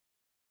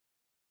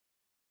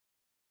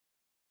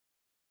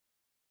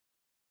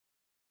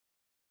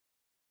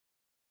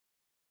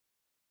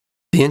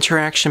The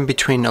interaction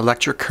between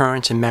electric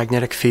current and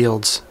magnetic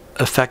fields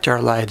affect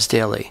our lives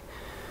daily.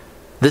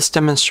 This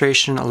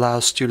demonstration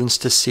allows students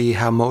to see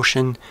how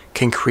motion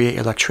can create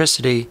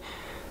electricity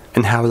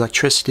and how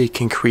electricity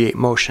can create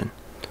motion.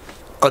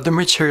 Other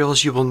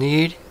materials you will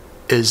need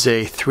is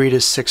a 3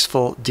 to 6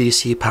 volt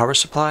DC power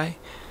supply,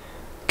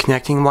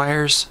 connecting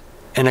wires,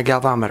 and a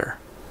galvanometer.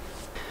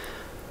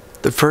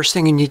 The first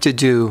thing you need to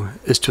do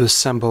is to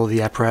assemble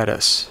the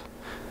apparatus.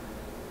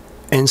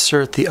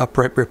 Insert the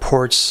upright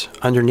supports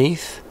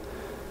underneath,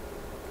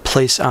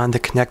 place on the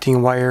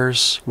connecting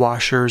wires,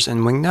 washers,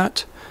 and wing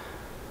nut,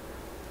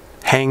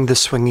 hang the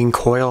swinging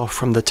coil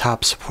from the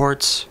top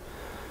supports,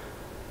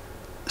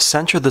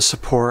 center the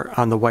support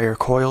on the wire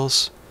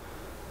coils,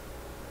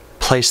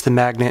 place the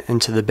magnet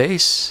into the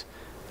base,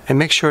 and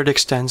make sure it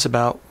extends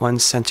about 1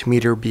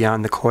 centimeter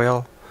beyond the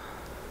coil.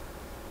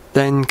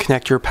 Then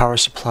connect your power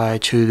supply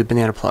to the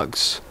banana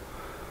plugs.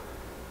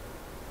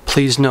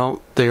 Please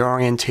note the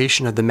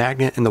orientation of the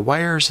magnet and the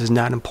wires is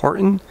not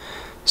important,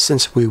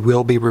 since we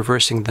will be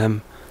reversing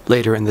them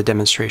later in the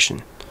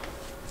demonstration.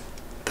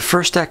 The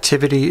first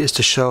activity is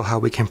to show how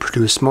we can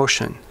produce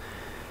motion.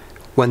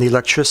 When the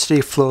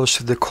electricity flows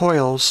through the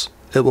coils,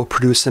 it will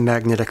produce a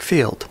magnetic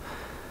field.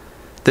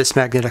 This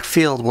magnetic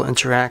field will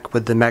interact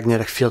with the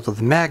magnetic field of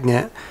the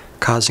magnet,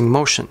 causing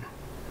motion.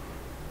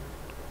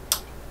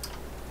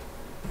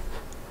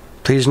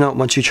 Please note,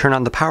 once you turn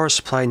on the power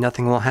supply,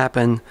 nothing will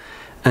happen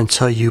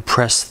until you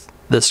press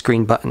this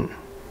green button.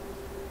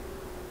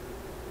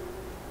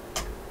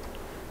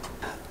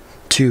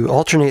 To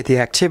alternate the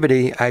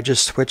activity, I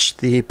just switched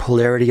the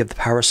polarity of the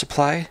power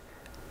supply,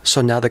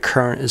 so now the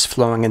current is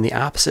flowing in the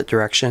opposite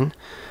direction.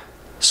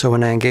 So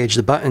when I engage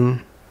the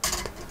button,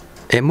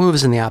 it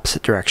moves in the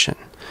opposite direction.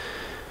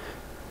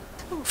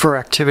 For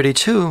activity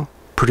 2,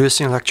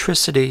 producing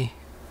electricity,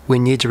 we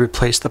need to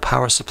replace the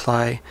power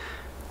supply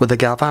with a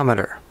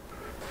galvanometer.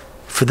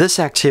 For this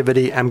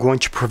activity, I'm going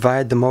to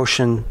provide the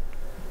motion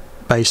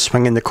by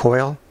swinging the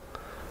coil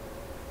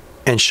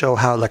and show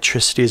how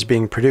electricity is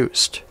being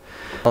produced.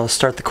 I'll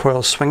start the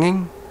coil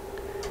swinging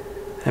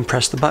and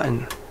press the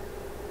button.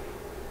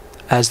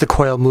 As the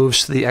coil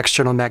moves to the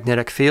external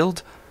magnetic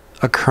field,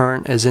 a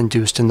current is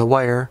induced in the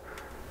wire,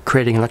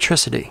 creating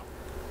electricity.